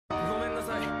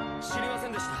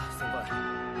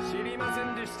りませ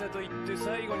んでしたと言って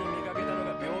最後に見かけたの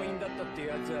が病院だったって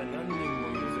やつは何人も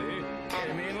いるぜ。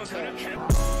てめえもそれけ。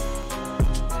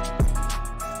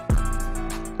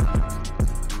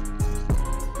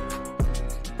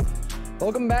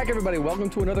Welcome back, everybody. Welcome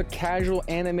to another Casual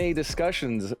Anime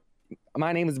Discussions.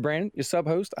 My name is Brandon, your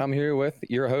sub-host. I'm here with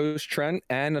your host, Trent,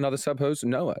 and another sub-host,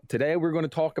 Noah. Today, we're going to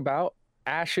talk about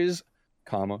Ashes,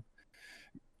 The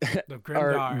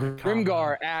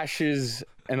Grimgar, Ashes,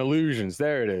 and Illusions.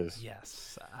 There it is.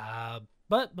 Yes.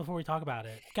 But before we talk about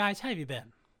it, guys, how have you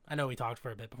been? I know we talked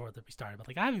for a bit before we started,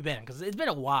 but how have you been? Because it's been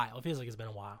a while. It feels like it's been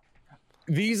a while.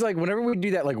 These, whenever we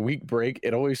do that, week break,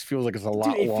 it always feels like it's a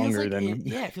lot longer than...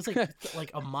 it feels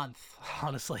like a month,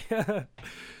 honestly.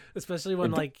 Especially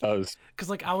when, it does.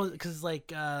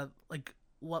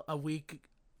 A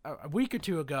week or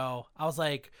two ago, I was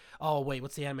like, oh, wait,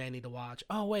 what's the anime I need to watch?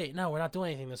 Oh, wait, no, we're not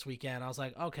doing anything this weekend. I was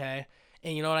like, okay.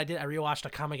 And you know what I did? I rewatched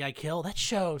Akame Kill. That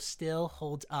show still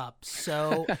holds up.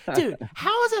 So, dude,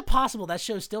 how is it possible that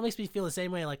show still makes me feel the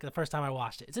same way like the first time I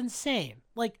watched it? It's insane.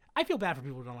 I feel bad for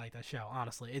people who don't like that show,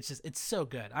 honestly. It's so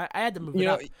good. I had to move it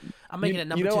up. I'm making it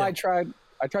number 2. I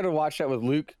tried to watch that with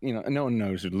Luke. No one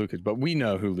knows who Luke is, but we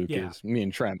know who Luke is, me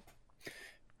and Trent.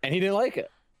 And he didn't like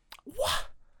it. What?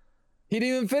 He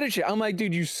didn't even finish it. I'm like,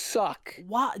 dude, you suck.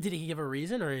 What? Did he give a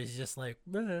reason, or is he just like,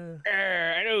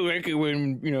 I don't like it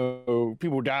when,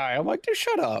 people die. I'm like, just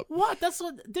shut up. What? That's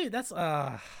what, dude, that's,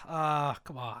 come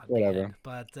on. Whatever. Man.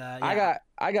 But, yeah.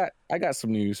 I got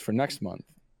some news for next month.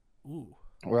 Ooh.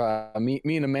 Where me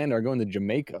and Amanda are going to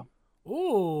Jamaica.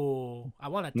 Ooh. I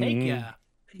want to take ya.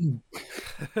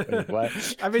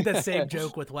 What? I made that same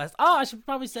joke with Wes. Oh, I should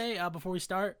probably say before we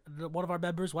start, one of our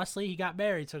members, Wesley, he got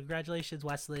married. So congratulations,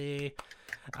 Wesley.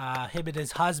 Him and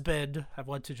his husband have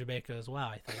went to Jamaica as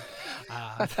well,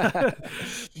 I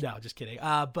think. No, just kidding.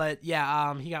 But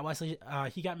yeah, he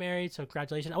got married. So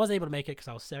congratulations. I wasn't able to make it because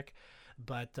I was sick,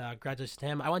 but congratulations to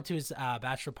him. I went to his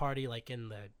bachelor party in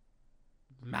the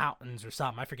mountains or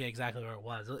something. I forget exactly where it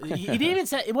was. He didn't even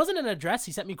say, it wasn't an address.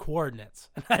 He sent me coordinates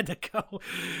and I had to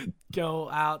go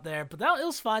out there. But it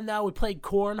was fun though. We played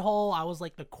cornhole. I was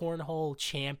the cornhole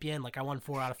champion. I won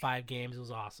 4 out of 5 games. It was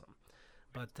awesome.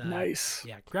 But nice.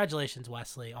 Yeah, congratulations,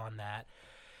 Wesley, on that.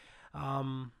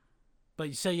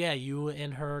 But so yeah, you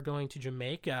and her are going to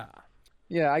Jamaica.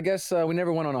 Yeah, I guess we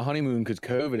never went on a honeymoon because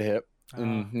COVID hit.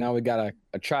 And now we got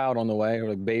a child on the way,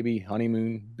 or baby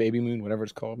moon, whatever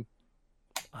it's called.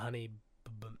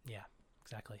 Yeah,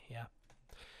 exactly. Yeah.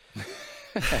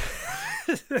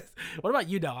 What about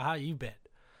you, Noah? How you been?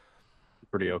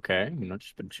 Pretty okay.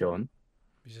 Just been chilling.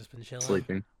 You've just been chilling,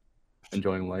 sleeping,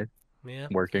 enjoying life. Yeah,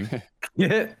 working.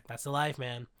 Yeah, that's the life,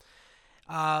 man.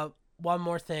 One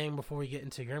more thing before we get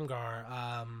into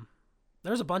Grimgar.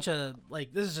 There's a bunch of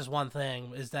this is just one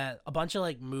thing, is that a bunch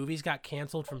of movies got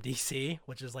canceled from DC,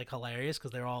 which is hilarious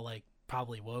because they're all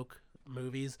probably woke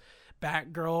movies.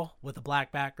 Batgirl with the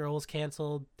black Batgirl is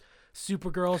canceled.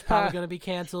 Supergirl's probably going to be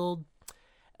canceled.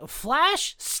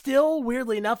 Flash still,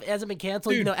 weirdly enough, hasn't been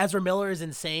canceled. Dude. Ezra Miller is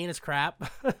insane as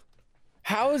crap.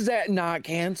 How is that not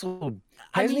canceled?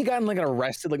 Hasn't he gotten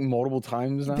arrested multiple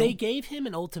times now? They gave him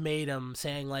an ultimatum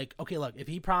saying okay, look, if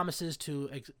he promises to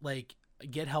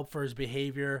get help for his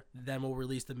behavior, then we'll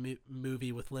release the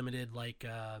movie with limited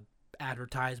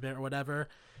advertisement or whatever.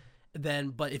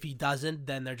 But if he doesn't,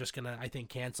 then they're just gonna, I think,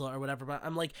 cancel it or whatever. But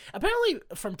I'm apparently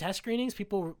from test screenings,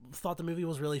 people thought the movie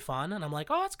was really fun, and I'm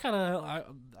oh, it's kind of,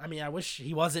 I wish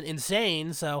he wasn't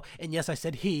insane. So, and yes, I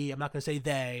said he. I'm not gonna say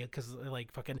they, because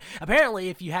fucking. Apparently,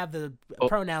 if you have the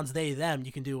pronouns they them,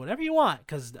 you can do whatever you want,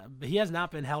 because he has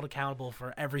not been held accountable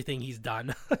for everything he's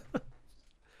done.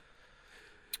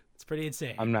 It's pretty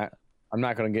insane. I'm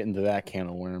not going to get into that can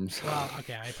of worms. Well,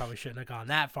 okay, I probably shouldn't have gone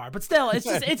that far. But still, it's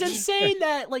insane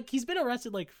that, he's been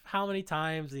arrested, how many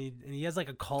times, and he has, a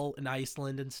cult in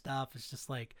Iceland and stuff. It's just,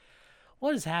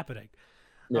 what is happening?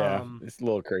 Yeah, it's a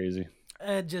little crazy.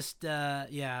 It's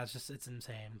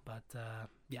insane. But,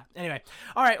 yeah. Anyway.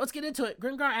 All right, let's get into it.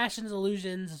 Grimgar, Ashes, and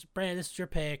Illusions. Brandon, this is your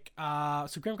pick.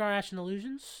 So Grimgar, Ashes, and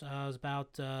Illusions is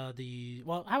about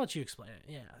well, how about you explain it?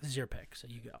 Yeah, this is your pick, so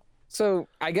you go. So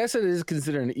I guess it is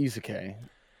considered an isekai,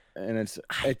 and it's.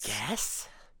 I guess.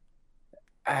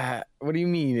 What do you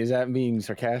mean? Is that being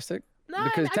sarcastic? No,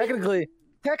 because technically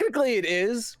it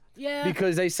is. Yeah.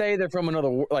 Because they say they're from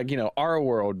another, our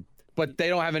world, but they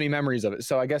don't have any memories of it.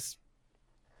 So I guess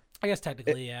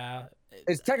technically, yeah.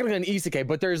 It's technically an isekai,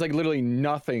 but there's literally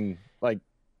nothing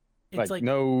it's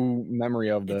no memory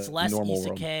of the normal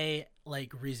world. It's less isekai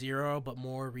ReZero, but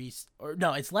more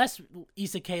it's less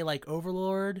isekai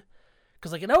Overlord.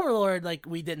 Because like in Overlord, like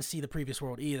we didn't see the previous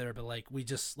world either, but like we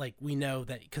just like we know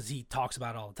that because he talks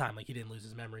about it all the time, like he didn't lose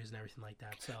his memories and everything like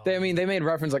that. So They made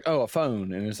reference like, oh, a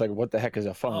phone, and it's like, what the heck is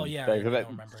a phone? Oh, yeah, Like, I that-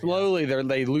 don't remember, yeah. slowly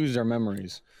they lose their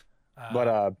memories.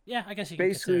 But yeah, I guess you can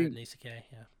consider it an isekai.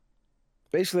 Yeah.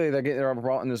 basically they're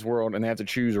brought in this world and they have to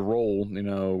choose a role,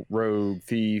 rogue,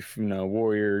 thief,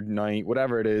 warrior, knight,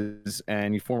 whatever it is,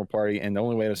 and you form a party, and the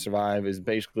only way to survive is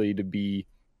basically to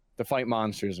fight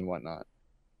monsters and whatnot.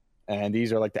 And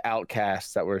these are like the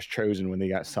outcasts that were chosen when they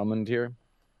got summoned here,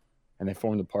 and they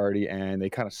formed a party, and they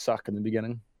kind of suck in the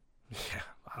beginning. Yeah.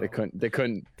 They couldn't They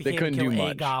do kill a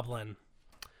much. goblin.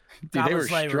 Dude, they Goblin were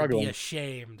Slayer would struggling. be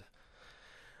ashamed.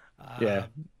 Yeah.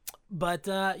 But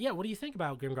yeah, what do you think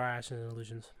about Grimgar Ashes and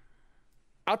Illusions?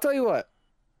 I'll tell you what.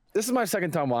 This is my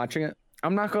second time watching it.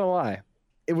 I'm not gonna lie.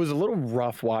 It was a little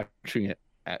rough watching it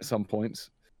at some points.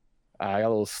 I got a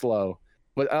little slow,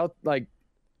 but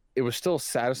it was still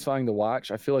satisfying to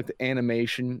watch. I feel like the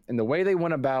animation and the way they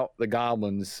went about the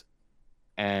goblins,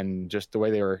 and just the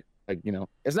way they were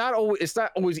it's not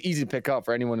always easy to pick up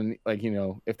for anyone.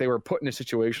 If they were put in a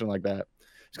situation like that,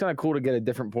 it's kind of cool to get a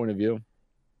different point of view.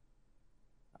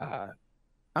 I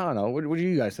don't know. What do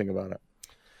you guys think about it?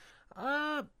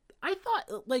 I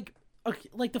thought like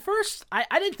the first I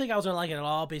didn't think I was gonna like it at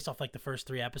all based off like the first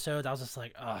 3 episodes. I was just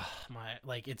like, oh my,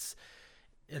 like it's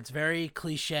very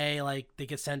cliche, like they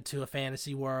get sent to a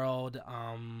fantasy world,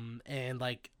 and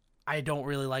like I don't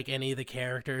really like any of the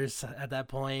characters at that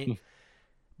point.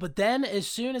 But then as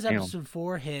soon as episode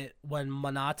 4 hit, when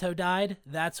Minato died,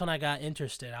 that's when I got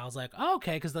interested. I was like, oh,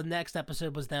 okay, because the next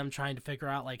episode was them trying to figure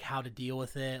out like how to deal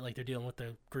with it. Like they're dealing with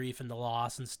the grief and the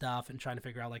loss and stuff, and trying to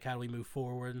figure out like how do we move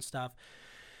forward and stuff.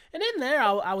 And in there,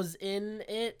 I was in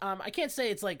it. I can't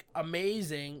say it's like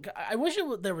amazing. I wish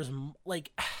there was like.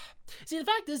 See, the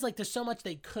fact is, like, there's so much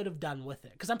they could have done with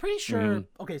it. Because I'm pretty sure.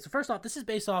 Okay, so first off, this is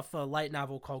based off a light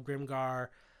novel called Grimgar.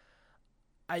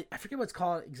 I forget what it's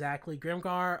called exactly.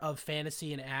 Grimgar of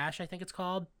Fantasy and Ash, I think it's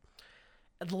called.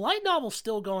 The light novel's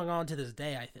still going on to this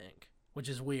day, I think, which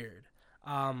is weird.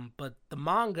 But the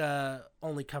manga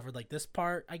only covered like this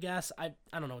part, I guess. I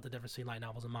don't know what the difference between light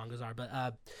novels and mangas are, but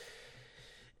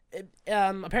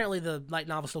apparently the light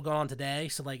novel's still going on today.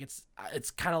 So like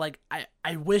it's kind of like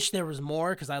I wish there was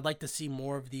more, because I'd like to see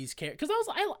more of these characters. Because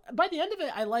by the end of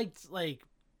it, I liked like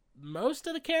most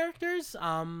of the characters.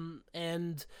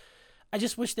 And I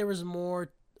just wish there was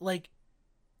more, like,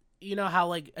 how,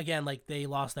 like, again, like, they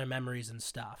lost their memories and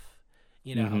stuff,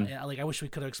 like, I wish we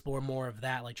could explore more of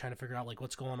that, like, trying to figure out, like,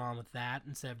 what's going on with that,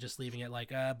 instead of just leaving it, like,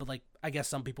 but, like, I guess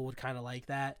some people would kind of like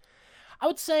that. I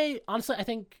would say, honestly,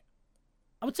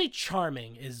 I would say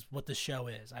charming is what the show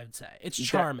is, I would say. It's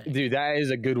charming. Dude, that is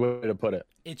a good way to put it.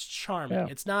 It's charming. Yeah.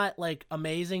 It's not, like,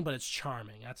 amazing, but it's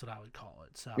charming. That's what I would call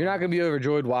it. So you're not going to be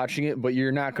overjoyed watching it, but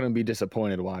you're not going to be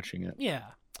disappointed watching it. Yeah.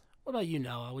 What about you,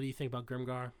 Noah? What do you think about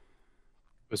Grimgar?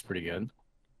 It was pretty good.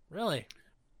 Really?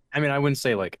 I mean, I wouldn't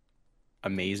say like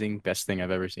amazing, best thing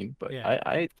I've ever seen, but Yeah.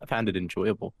 I found it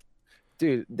enjoyable.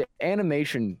 Dude, the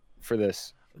animation for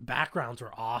this. Backgrounds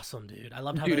were awesome, dude. I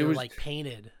loved how Dude, they it were was- like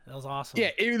painted. That was awesome. Yeah,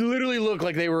 it literally looked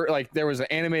like they were like there was an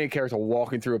animated character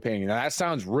walking through a painting. Now that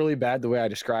sounds really bad the way I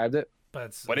described it, but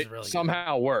it's but it really good.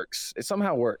 somehow works. It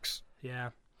somehow works.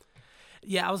 Yeah.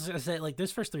 Yeah, I was gonna say, like,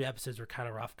 those first 3 episodes were kind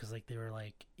of rough, because, like, they were,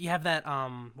 like, you have that,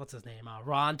 what's his name,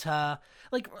 Ranta,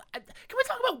 like, can we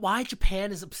talk about why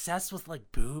Japan is obsessed with, like,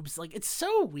 boobs? Like, it's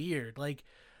so weird, like,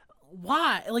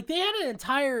 why? Like, they had an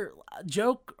entire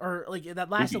joke, or, like,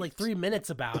 that lasted, like, 3 minutes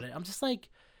about it. I'm just like,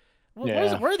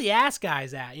 Yeah. where are the ass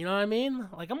guys at, you know what I mean?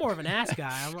 Like, I'm more of an ass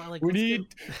guy. I'm like, we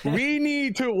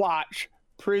need to watch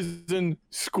Prison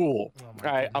School. Oh All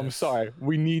my right, I'm goodness. sorry.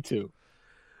 We need to.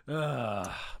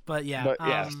 But yeah, But,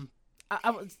 yes. I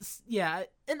was, yeah,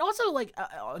 and also like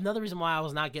another reason why I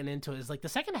was not getting into it is like the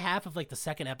second half of like the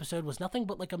second episode was nothing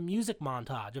but like a music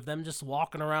montage of them just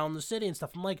walking around the city and stuff.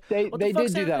 I'm like, They what the did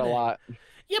fuck's do that a happening? lot.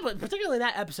 Yeah, but particularly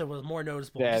that episode was more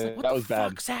noticeable. Yeah, Just like, what that the was bad.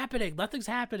 fuck's happening? Nothing's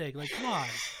happening. Like, come on.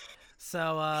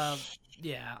 So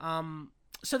yeah,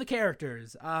 so the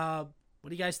characters. What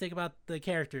do you guys think about the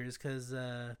characters? Because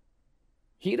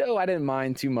Hito, I didn't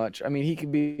mind too much. I mean, he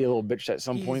could be a little bitch at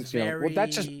some he's points. very, Well,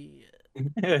 that's just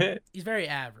he's very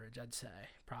average, I'd say,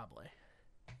 probably.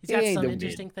 He's He got ain't some the mid.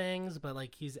 interesting things, but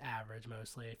like he's average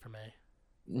mostly for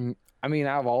me. I mean,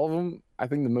 out of all of them, I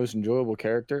think the most enjoyable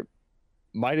character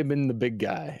might have been the big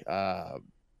guy.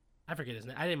 I forget his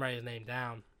name. I didn't write his name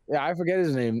down. Yeah, I forget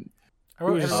his name. I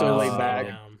wrote was just everyone so else's laid name back.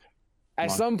 down.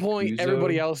 At some point, Makuzo?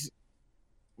 everybody else.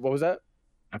 What was that?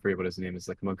 I forget what his name is,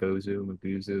 like Magozu,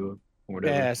 or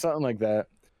whatever. Yeah, something like that.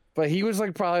 but he was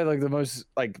like probably like the most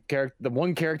like character, the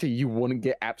one character you wouldn't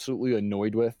get absolutely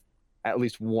annoyed with at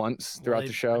least once throughout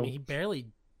the show. I mean, he barely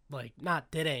like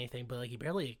not did anything, but like he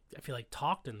barely, I feel like,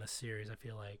 talked in this series. I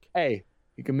feel like. Hey,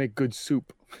 you can make good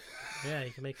soup. Yeah,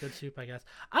 you can make good soup, I guess.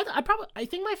 I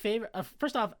think my favorite.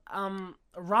 First off,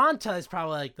 Ranta is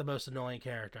probably like the most annoying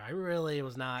character. I really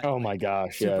was not. Oh my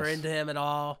gosh, super yes. into him at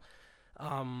all.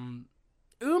 Ume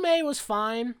was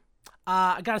fine.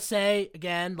 I gotta say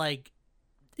again, like,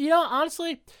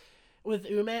 honestly, with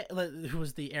Ume, who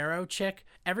was the arrow chick,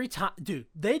 every time, dude,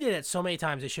 they did it so many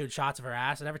times. They showed shots of her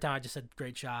ass, and every time I just said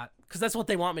 "great shot" because that's what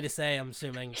they want me to say. I'm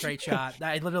assuming "great shot."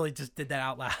 I literally just did that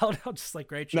out loud. I'm just like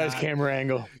 "great shot." Nice camera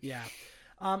angle. Yeah.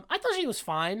 I thought she was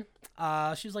fine.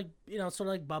 She was like, sort of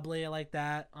like bubbly. I like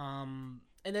that. And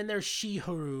then there's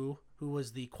Shiharu, who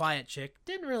was the quiet chick.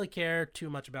 Didn't really care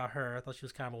too much about her. I thought she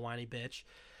was kind of a whiny bitch.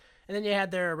 And then you had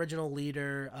their original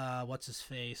leader, what's his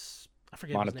face? I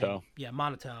forget his name. Monato. Yeah,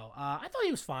 Monato. I thought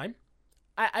he was fine.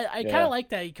 I Yeah. kind of like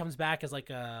that he comes back as like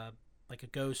a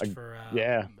ghost for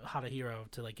yeah. Hadahiro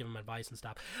to like give him advice and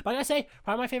stuff. But I gotta say,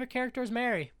 probably my favorite character is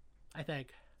Mary. I think.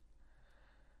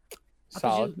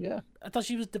 Solid. Yeah. I thought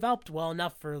she was developed well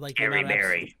enough for like Scary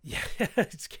Mary. Yeah,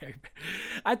 it's Scary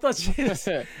Mary. I thought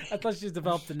she was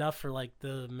developed enough for like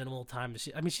the minimal time.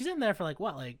 She's in there for like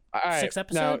what, like All right, 6 now-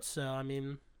 episodes. So I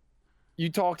mean, You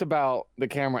talked about the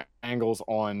camera angles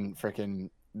on freaking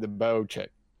the bow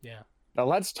chick. yeah. Now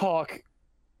let's talk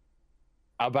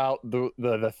about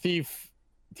the thief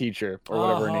teacher or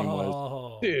whatever her name was.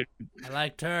 Oh, Dude, I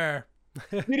liked her.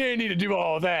 we didn't need to do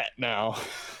all of that now.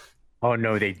 Oh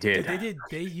no, they did.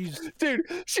 They used. Dude,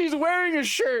 she's wearing a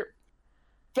shirt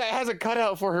that has a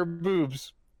cutout for her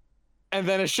boobs. And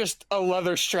then it's just a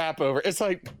leather strap over. It's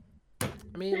like,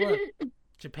 I mean, look,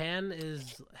 Japan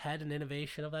is head in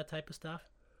innovation of that type of stuff.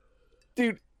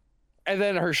 dude. And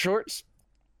then her shorts.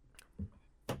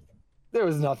 There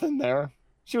was nothing there.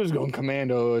 She was going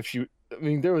commando if she. I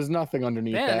mean, there was nothing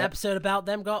underneath They had an that. episode about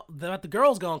about the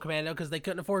girls going commando because they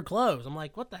couldn't afford clothes. I'm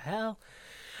like, what the hell?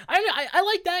 I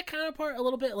like that kind of part a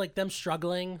little bit, like them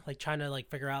struggling, like trying to like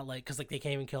figure out like because like they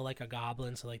can't even kill like a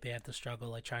goblin, so like they have to struggle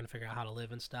like trying to figure out how to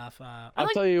live and stuff. I'll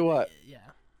tell you what.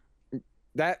 Yeah.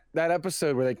 That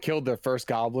episode where they killed their first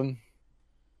goblin.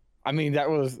 I mean, that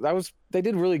was they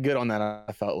did really good on that.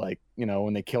 I felt like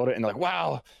when they killed it and like,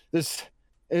 wow, this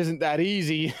isn't that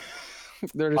easy.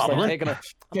 They're just like taking I'm like,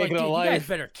 a dude, you guys life.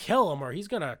 better kill him or he's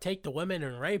gonna take the women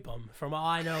and rape them. From all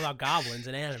I know about goblins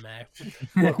and anime.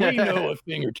 Look, we know a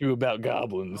thing or two about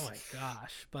goblins. Oh my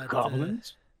gosh! But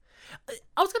Goblins?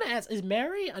 I was gonna ask: is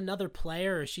Mary another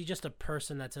player, or is she just a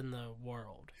person that's in the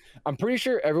world? I'm pretty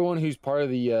sure everyone who's part of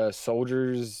the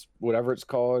soldiers, whatever it's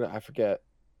called, I forget.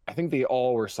 I think they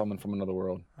all were summoned from another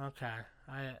world. Okay.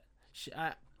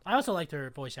 I also liked her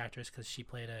voice actress because she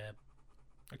played a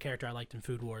character I liked in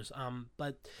Food Wars.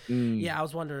 But yeah, I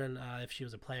was wondering if she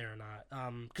was a player or not.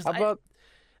 Because How about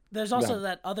there's also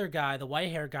that other guy, the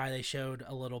white hair guy they showed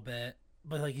a little bit,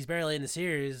 but like he's barely in the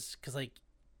series because like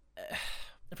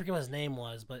I forget what his name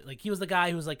was, but like he was the guy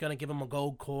who was like gonna give him a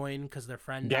gold coin because their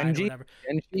friend died or Genji? whatever.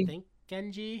 I Genji? think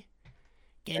Genji.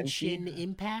 Genshin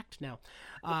Impact? No.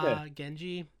 Okay.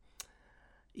 Genji.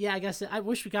 Yeah, I guess I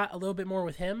wish we got a little bit more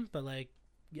with him, but like,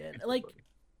 yeah, like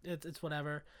it's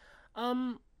whatever.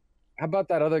 How about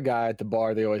that other guy at the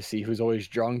bar they always see who's always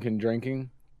drunk and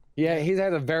drinking? Yeah, he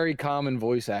has a very common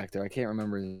voice actor. I can't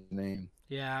remember his name.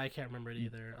 Yeah, I can't remember it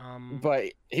either.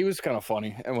 But he was kind of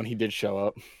funny, and when he did show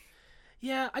up.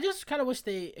 Yeah, I just kind of wish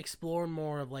they explored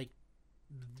more of like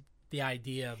the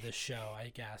idea of this show,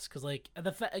 I guess, because like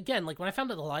again, like when I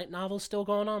found out the light novel's still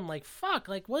going on, I'm like fuck,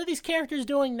 like what are these characters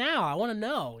doing now? I want to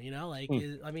know, like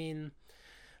I mean,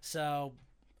 so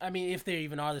I mean, if they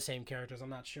even are the same characters, I'm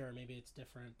not sure. Maybe it's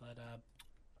different, but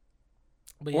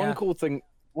yeah.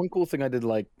 One cool thing I did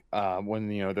like when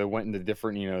they went into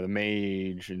different the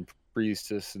mage and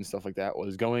priestess and stuff like that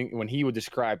was when he would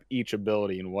describe each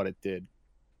ability and what it did.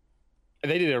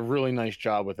 And they did a really nice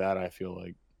job with that. I feel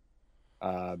like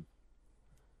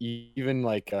even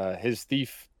like his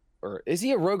thief, or is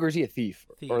he a rogue or is he a thief?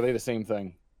 Thief. Or are they the same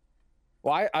thing?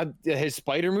 Well, his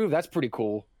spider move, that's pretty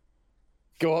cool.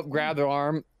 Go up, grab their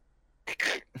arm,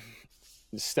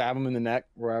 stab him in the neck,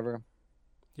 wherever.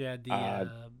 Yeah,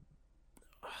 The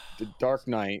Dark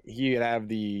Knight, he'd have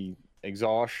the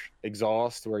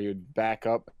exhaust where he would back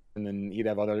up, and then he'd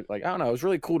have other I don't know. It was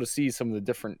really cool to see some of the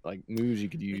different moves you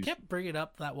could I use. kept bringing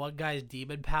up that one guy's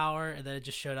demon power, and then it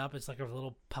just showed up. It's like a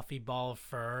little puffy ball of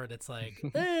fur, and it's like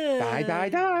Die, die,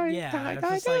 die. Yeah, die, it's die,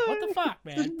 just die. like what the fuck,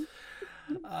 man.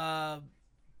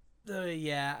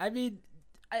 Yeah, I mean,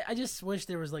 I just wish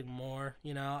there was like more,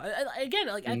 you know. Again,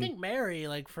 like I think Mary,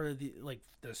 like for the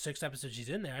 6 episodes she's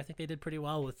in there, I think they did pretty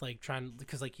well with like trying,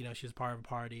 because like, you know, she was part of a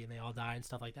party and they all died and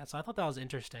stuff like that. So I thought that was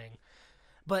interesting.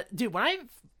 But dude, when I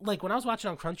was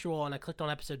watching on Crunchyroll and I clicked on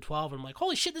episode 12 and I'm like,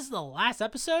 holy shit, this is the last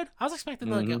episode. I was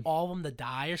expecting like all of them to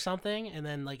die or something, and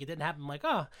then like it didn't happen. I'm like,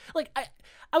 oh, like I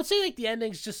would say like the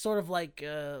ending's just sort of like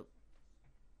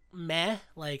meh.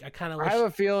 Like I kind of I have a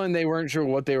feeling they weren't sure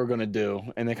what they were gonna do,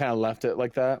 and they kind of left it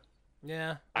like that.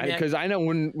 yeah. Because I know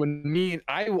when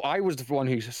I was the one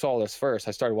who saw this first.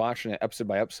 I started watching it episode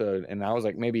by episode, and I was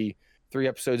like maybe 3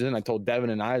 episodes in. I told Devin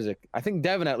and Isaac. I think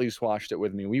Devin at least watched it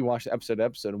with me. We watched episode to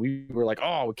episode, and we were like,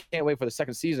 "Oh, we can't wait for the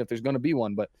second season if there's going to be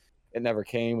one." But it never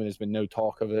came, and there's been no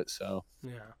talk of it. So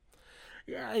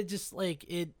yeah, it just like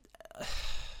it.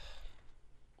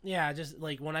 Yeah, just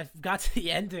like when I got to the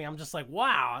ending, I'm just like,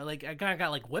 wow, like I kind of got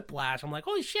like whiplash. I'm like,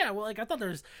 holy shit! Well, like I thought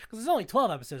because there's only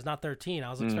 12 episodes, not 13. I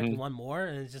was expecting one more,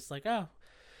 and it's just like, oh.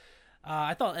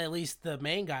 I thought at least the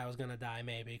main guy was gonna die,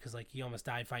 maybe, because like he almost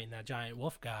died fighting that giant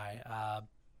wolf guy.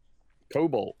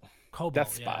 Cobalt,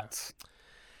 Death spots.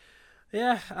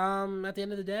 Yeah. At the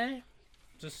end of the day,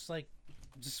 just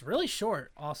really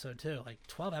short. Also, too, like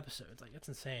 12 episodes. Like it's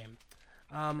insane.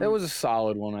 It was a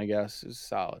solid one, I guess. It was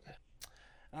solid.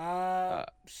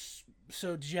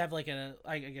 So did you have like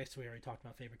I guess we already talked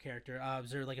about favorite character.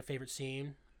 Was there like a favorite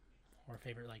scene or a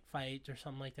favorite like fight or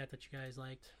something like that that you guys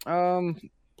liked? I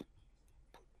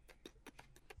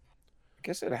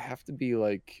guess it'd have to be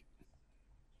like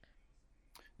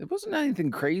it wasn't anything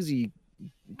crazy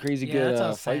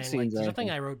good fight scenes. There's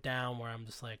nothing I wrote down where I'm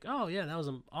just like, oh yeah, that was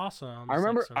awesome. I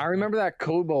remember that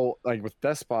Cobalt like with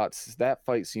Despots, that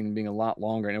fight scene being a lot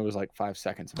longer, and it was like 5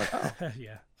 seconds. I'm like, oh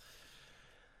yeah.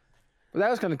 But that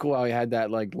was kind of cool how he had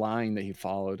that like line that he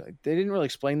followed. They didn't really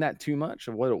explain that too much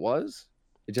of what it was.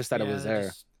 It just that it was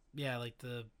there. Like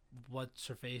what's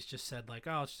her face just said like,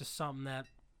 oh, it's just something that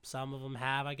some of them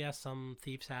have, I guess. Some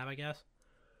thieves have, I guess.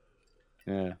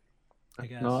 Yeah. I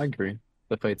guess. No, I agree.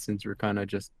 The fight scenes were kind of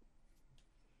just.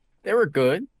 They were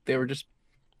good. They were just.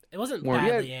 It wasn't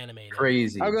badly animated.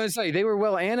 Crazy. I was gonna say they were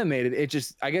well animated. It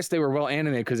just, I guess they were well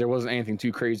animated because there wasn't anything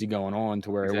too crazy going on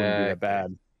to where it wouldn't be that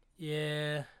bad.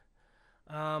 Yeah.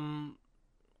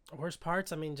 Worst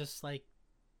parts. I mean, just like.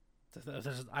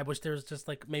 I wish there was just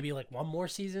like maybe like one more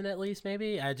season at least.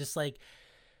 Maybe I just like.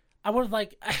 I would have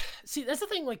like see that's the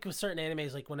thing like with certain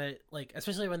animes like when it like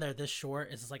especially when they're this short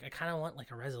it's just like I kind of want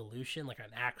like a resolution like an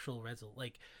actual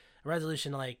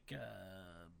resolution like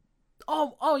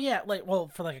oh yeah like well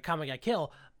for like a Comic Guy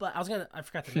Kill, but I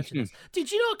forgot to mention this.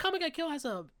 Did you know Comic Guy Kill has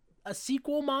a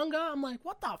sequel manga? I'm like,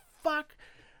 what the fuck,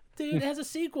 dude, it has a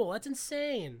sequel. That's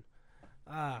insane.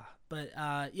 Yeah,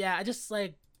 I just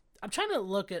like I'm trying to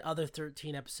look at other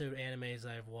 13 episode animes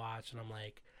I've watched, and I'm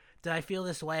like, did I feel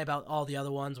this way about all the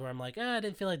other ones where I'm like, I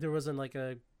didn't feel like there wasn't like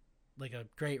a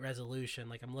great resolution.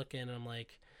 Like I'm looking and I'm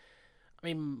like, I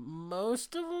mean,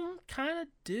 most of them kind of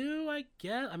do, I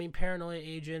guess. I mean, Paranoia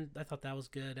Agent, I thought that was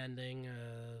good ending.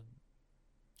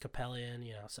 Capellion,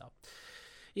 you know, so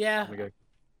yeah.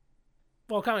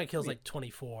 Well, Comic Kill's like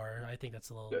 24. I think that's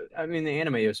a little. I mean, the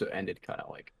anime also ended kind of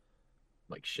like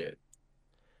shit.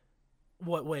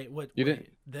 What? Wait. You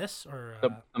didn't this or the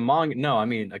manga? No, I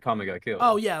mean a Comic Guy Kill.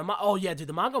 Oh yeah, dude.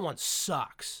 The manga one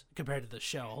sucks compared to the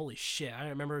show. Holy shit! I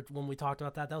remember when we talked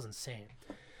about that. That was insane.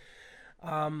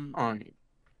 I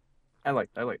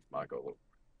like the manga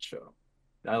show.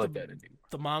 I like that ending.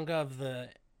 The manga of the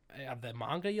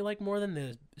manga you like more than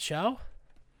the show?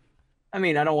 I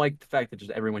mean, I don't like the fact that just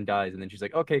everyone dies and then she's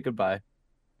like, okay, goodbye.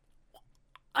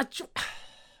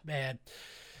 Man.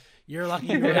 You're lucky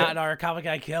you were not in our Comic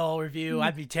Guy Kill review.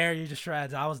 I'd be tearing you to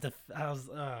shreds.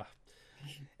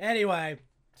 Anyway.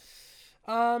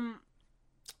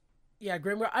 Yeah,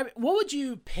 Grimgar. What would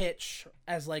you pitch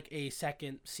as like a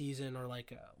second season or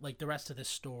like the rest of this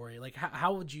story? Like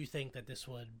how would you think that this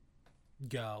would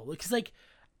go? Because like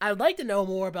I'd like to know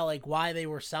more about like why they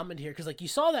were summoned here. Because like you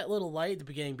saw that little light at the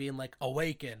beginning being like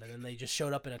awakened, and then they just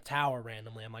showed up in a tower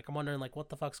randomly. I'm wondering like what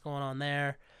the fuck's going on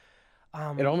there.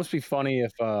 It'd almost be funny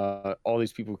if all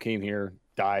these people who came here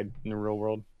died in the real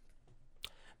world.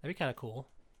 That'd be kind of cool.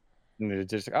 And they're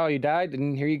just like, oh, you died,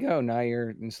 and here you go. Now you're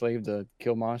enslaved to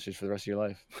kill monsters for the rest of your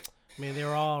life. I mean, they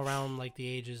were all around like the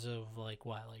ages of like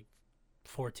what, like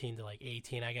 14 to like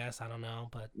 18, I guess. I don't know,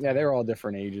 but yeah, they were all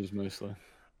different ages mostly.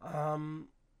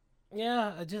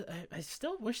 Yeah, I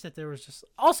still wish that there was just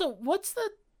also what's the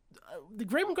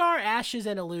Grimgar Ashes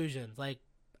and Illusions like.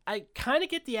 I kind of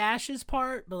get the ashes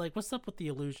part, but like, what's up with the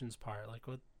illusions part? Like,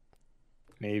 what?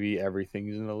 Maybe everything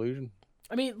is an illusion.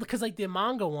 I mean, because like the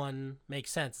manga one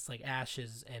makes sense. It's like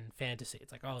ashes and fantasy.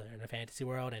 It's like, oh, they're in a fantasy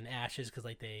world, and ashes because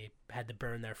like they had to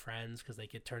burn their friends because they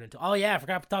get turned into. Oh yeah, I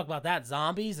forgot to talk about that.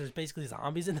 Zombies. There's basically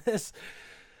zombies in this.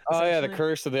 Oh yeah, the essentially.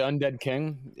 curse of the undead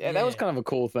king. Yeah, that was Yeah. kind of a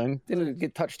cool thing. Didn't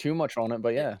get touched too much on it,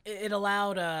 but yeah. It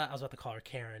allowed. I was about to call her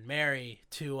Karen, Mary,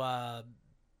 to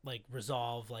like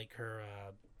resolve like her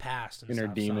past and Inner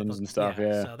stuff. demons and stuff,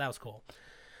 yeah. So that was cool.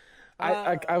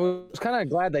 I was kind of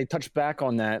glad they touched back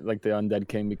on that, like the undead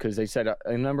king, because they said, I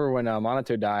remember when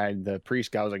Minato died, the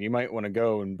priest guy was like, you might want to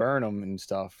go and burn him and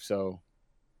stuff, so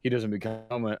he doesn't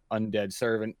become an undead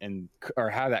servant and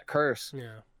or have that curse.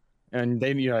 Yeah. And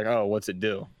then you're like, oh, what's it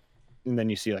do? And then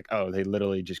you see like, oh, they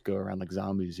literally just go around like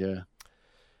zombies. Yeah.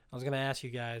 I was gonna ask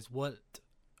you guys, what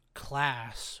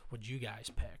class would you guys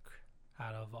pick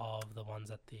out of all of the ones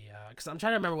at the? Because I'm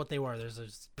trying to remember what they were.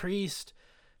 There's priest,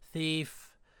 thief,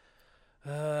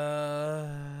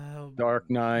 Dark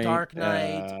Knight.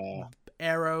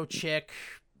 arrow chick,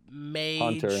 mage.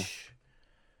 Hunter.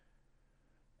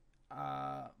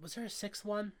 Was there a sixth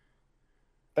one?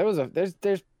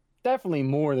 There's definitely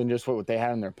more than just what they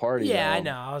had in their party. Yeah, I though.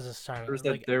 know. I was just trying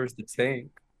to. There was the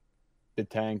tank. The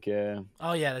tank, yeah.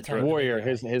 Oh yeah, the tank. Warrior.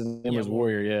 His name Yeah, was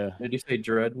Warrior. Yeah. Did you say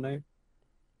Dread Knight?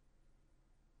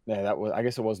 Yeah, that was. I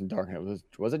guess it wasn't Dark Knight.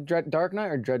 Was it Dark Knight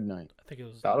or Dread Knight? I think it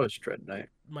was. That was Dread Knight.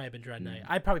 Might have been Dread Knight.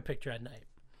 I'd probably pick Dread Knight.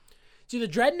 It's either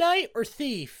Dread Knight or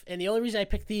Thief, and the only reason I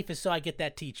pick Thief is so I get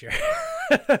that teacher.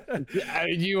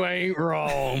 You ain't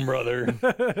wrong,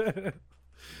 brother.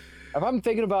 If I'm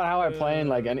thinking about how I play in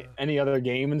like any other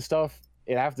game and stuff,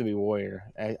 it'd have to be Warrior.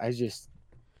 I just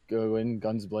go in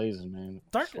guns blazing, man.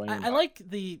 Dark. Swing. I like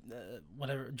the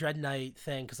whatever Dread Knight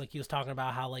thing because like he was talking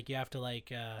about how like you have to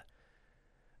like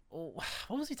what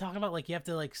was he talking about? Like you have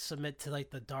to like submit to like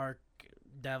the Dark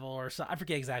Devil or something. I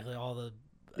forget exactly all the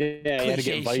Yeah, you had to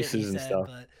cliche get vices shit he and said, stuff.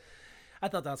 but I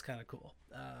thought that was kind of cool.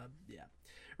 Yeah,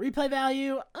 replay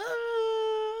value.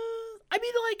 I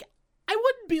mean, like, I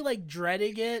wouldn't be like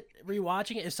dreading it,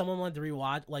 rewatching it. If someone wanted to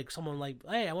rewatch, like, someone like,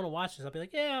 hey, I want to watch this, I'd be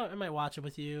like, yeah, I might watch it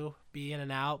with you, be in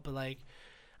and out. But like,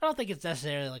 I don't think it's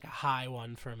necessarily like a high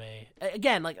one for me.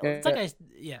 Again, like, it's like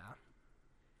yeah.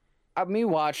 Me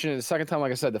watching it the second time,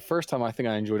 like I said, the first time I think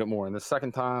I enjoyed it more, and the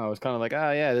second time I was kind of like,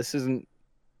 oh yeah, this isn't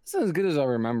as good as I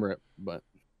remember it. But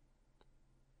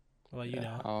Well, you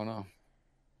know, I don't know.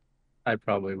 I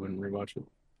probably wouldn't rewatch it.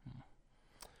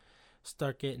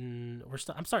 start getting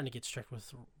I'm starting to get strict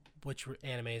with which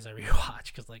animes I rewatch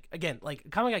because like again like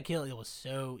Kamen God Kill, it was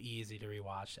so easy to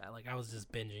rewatch that. Like I was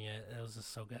just binging it. It was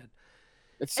just so good.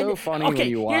 It's so funny okay, when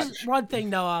you watch. Here's one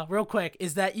thing, Noah, real quick,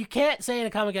 is that you can't say in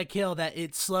a Kamen God Kill that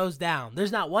it slows down.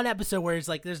 There's not one episode where it's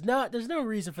like there's no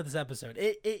reason for this episode.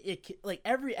 It like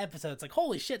every episode it's like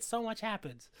holy shit, so much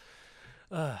happens.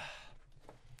 I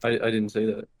didn't say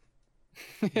that.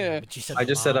 Yeah. But you said I the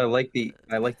just said I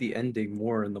manga. like the ending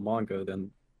more in the manga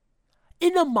than.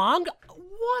 In the manga.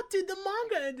 What, dude? The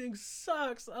manga ending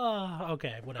sucks. Oh,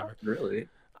 okay, whatever. Really?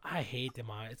 I hate the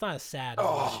manga. It's not as sad as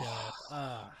Oh. the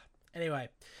show. Anyway.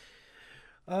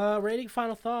 Rating,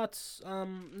 final thoughts.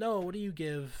 Noah, what do you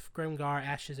give Grimgar,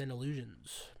 Ashes, and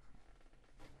Illusions?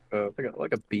 I got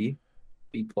like a B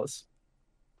plus.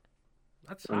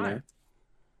 That's in high. there.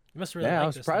 You must really Yeah, like I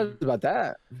was this surprised then. about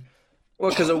that. Well,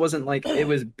 because it wasn't like it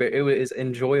was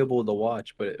enjoyable to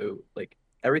watch, but like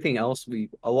everything else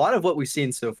a lot of what we've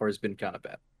seen so far has been kind of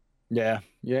bad. Yeah,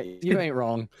 you ain't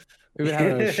wrong. We've been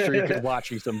having a streak of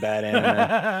watching some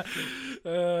bad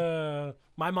anime.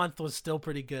 My month was still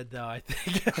pretty good though, I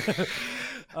think.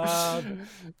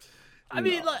 I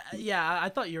mean, like, yeah, I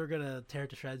thought you were gonna tear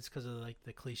it to shreds because of like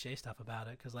the cliche stuff about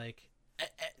it. Because like,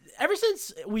 ever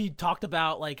since we talked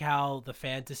about like how the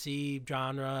fantasy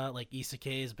genre, like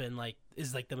isekai, has been like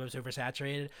is like the most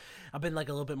oversaturated, I've been like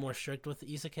a little bit more strict with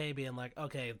isekai, being like,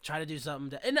 okay, try to do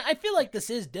something. And I feel like this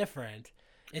is different.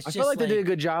 It's I just feel like they did a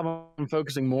good job on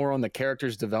focusing more on the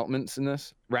characters' developments in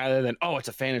this, rather than it's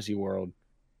a fantasy world.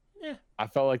 Yeah. I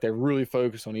felt like they really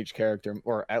focused on each character,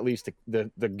 or at least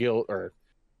the guild or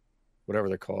whatever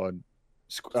they're called,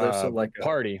 So like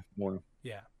party more.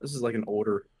 Yeah. This is like an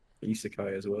older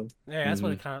isekai as well. Yeah, that's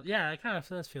what it kind of. Yeah, it kind of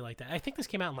does feel like that. I think this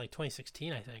came out in like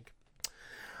 2016. I think.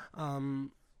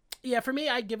 Yeah, for me,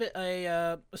 I'd give it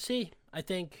a C. I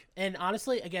think, and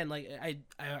honestly, again, like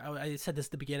I said this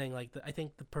at the beginning, like I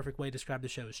think the perfect way to describe the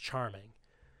show is charming.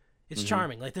 It's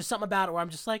charming. Like there's something about it where I'm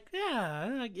just like,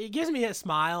 yeah, it gives me a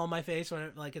smile on my face when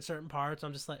it, like at certain parts.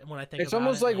 I'm just like when I think It's about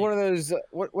almost it, like one of those.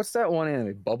 What's that one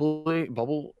anime?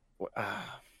 Bubble.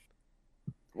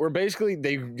 where basically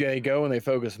they go and they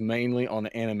focus mainly on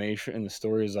the animation and the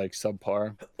story is like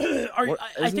subpar.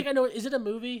 I think I know. Is it a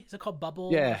movie? Is it called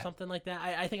Bubble or something like that?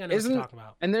 I think I know what you're talking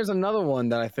about. And there's another one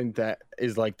that I think that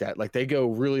is like that. Like they go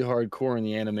really hardcore in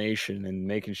the animation and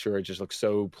making sure it just looks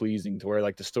so pleasing to where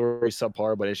like the story's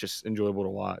subpar, but it's just enjoyable to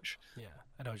watch. Yeah,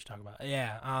 I know what you're talking about.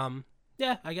 Yeah,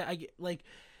 yeah, I get like,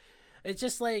 it's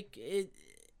just like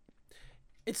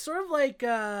it's sort of like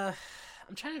I'm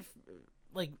trying to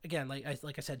like again like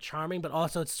I said, charming, but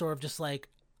also it's sort of just like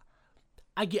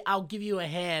I'll give you a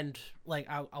hand, like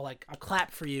I'll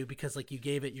clap for you because like you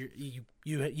gave it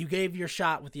you gave your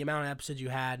shot with the amount of episodes you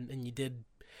had, and you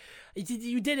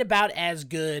did about as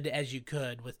good as you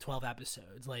could with 12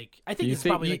 episodes. Like I think it's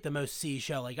probably like the most C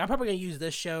show. Like I'm probably gonna use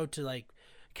this show to like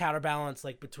counterbalance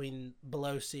like between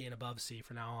below C and above C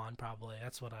for now on. Probably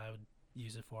that's what I would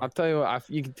use it for. I'll tell you what,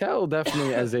 you can tell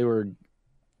definitely as they were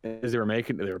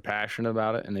making it, they were passionate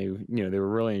about it, and they were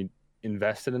really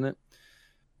invested in it.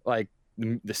 Like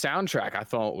the soundtrack I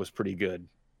thought was pretty good.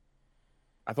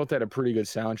 I thought they had a pretty good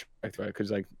soundtrack to it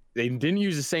because like they didn't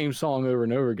use the same song over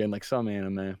and over again like some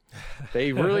anime.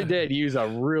 They really did use a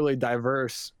really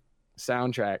diverse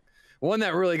soundtrack. One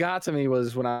that really got to me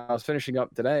was when I was finishing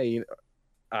up today,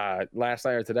 last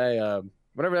night or today,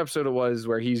 whatever episode it was,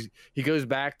 where he goes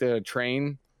back to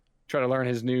try to learn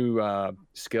his new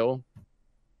skill.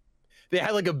 They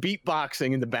had like a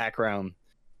beatboxing in the background.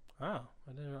 Oh.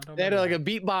 They had like a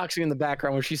beatboxing in the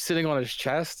background where she's sitting on his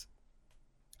chest.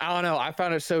 I don't know. I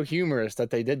found it so humorous that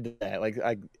they did that. Like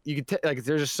you could like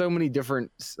there's just so many different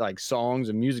like songs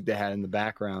and music they had in the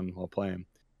background while playing.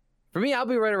 For me, I'll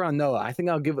be right around Noah. I think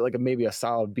I'll give it like maybe a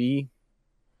solid B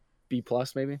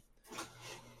plus maybe.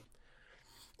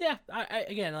 Yeah, I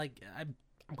again like I'm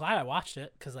glad I watched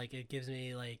it because like it gives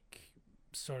me like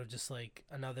sort of just like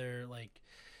another like.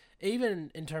 Even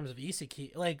in terms of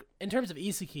Iseki,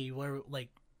 where like,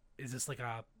 is this like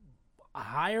a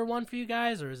higher one for you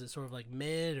guys, or is it sort of like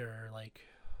mid, or like?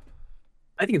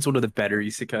 I think it's one of the better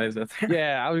isekais out there.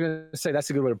 Yeah, I was gonna say that's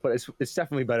a good way to put it. It's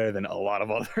definitely better than a lot of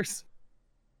others.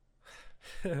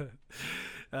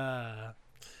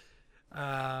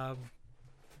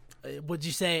 Would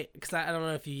you say? Because I don't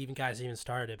know if you guys even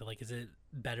started, but like, is it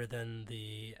better than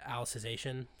the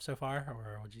Alicization so far,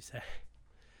 or would you say?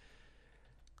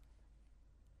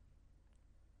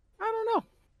 I don't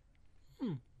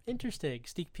know. Interesting.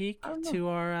 Sneak peek to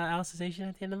our Alicization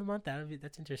at the end of the month.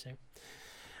 That's interesting.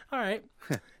 All right.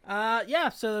 Yeah.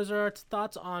 So those are our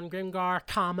thoughts on Grimgar,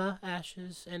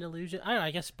 Ashes, and Illusion. I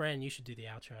guess Brandon, you should do the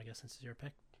outro. I guess since it's your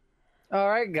pick. All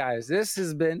right, guys. This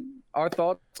has been our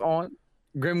thoughts on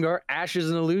Grimgar, Ashes,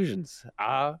 and Illusions.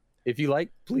 If you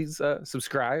like, please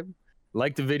subscribe,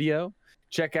 like the video.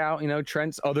 Check out,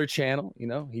 Trent's other channel.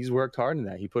 He's worked hard in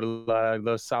that. He put a lot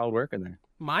of solid work in there.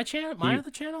 My channel? My other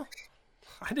channel?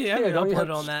 I haven't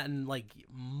uploaded on that in like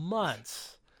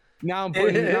months. Now I'm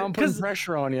putting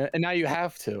pressure on you, and now you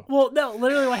have to. Well, no,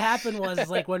 literally what happened was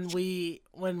like when we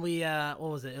what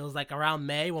was it? It was like around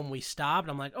May when we stopped.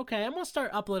 I'm like, okay, I'm gonna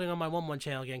start uploading on my 1-1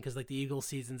 channel again because like the Eagles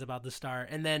season's about to start.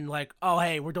 And then like, oh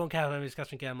hey, we're doing Casual Anime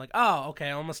Discussion again. I'm like, oh okay,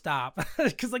 I'm gonna stop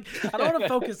because like I don't want to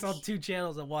focus on 2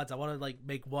 channels at once. I want to like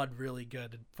make one really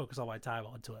good and focus all my time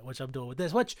onto it, which I'm doing with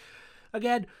this. Which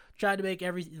again, trying to make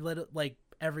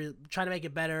trying to make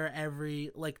it better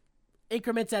every like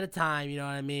increments at a time, you know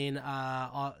what I mean,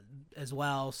 as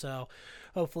well. So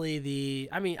hopefully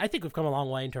I think we've come a long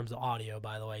way in terms of audio,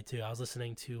 by the way, too. I was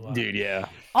listening to dude, yeah.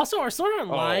 Also our Sword Art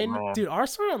Online our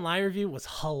Sword Art Online review was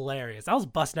hilarious. I was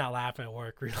busting out laughing at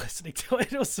work re-listening to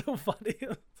it. It was so funny.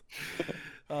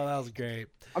 Oh, that was great.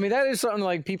 I mean, that is something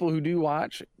like people who do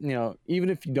watch, even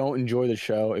if you don't enjoy the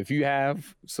show, if you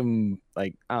have some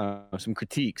like some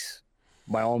critiques,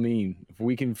 by all means, if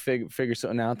we can figure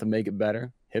something out to make it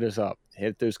better, hit us up.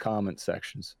 Hit those comment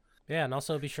sections. Yeah, and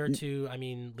also be sure to,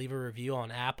 leave a review on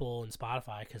Apple and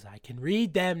Spotify because I can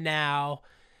read them now,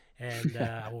 and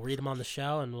I will read them on the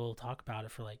show, and we'll talk about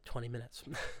it for like 20 minutes.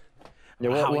 Yeah,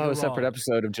 we'll have a separate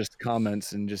episode of just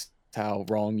comments and just how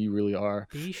wrong you really are.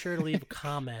 Be sure to leave a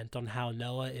comment on how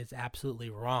Noah is absolutely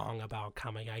wrong about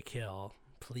Kamigai Kill,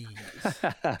 please.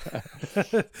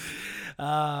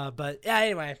 But yeah,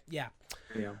 anyway, yeah.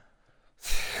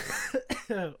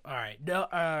 All right,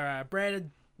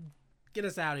 Brandon, get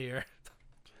us out of here.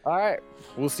 All right,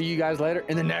 we'll see you guys later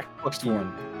in the next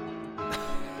one.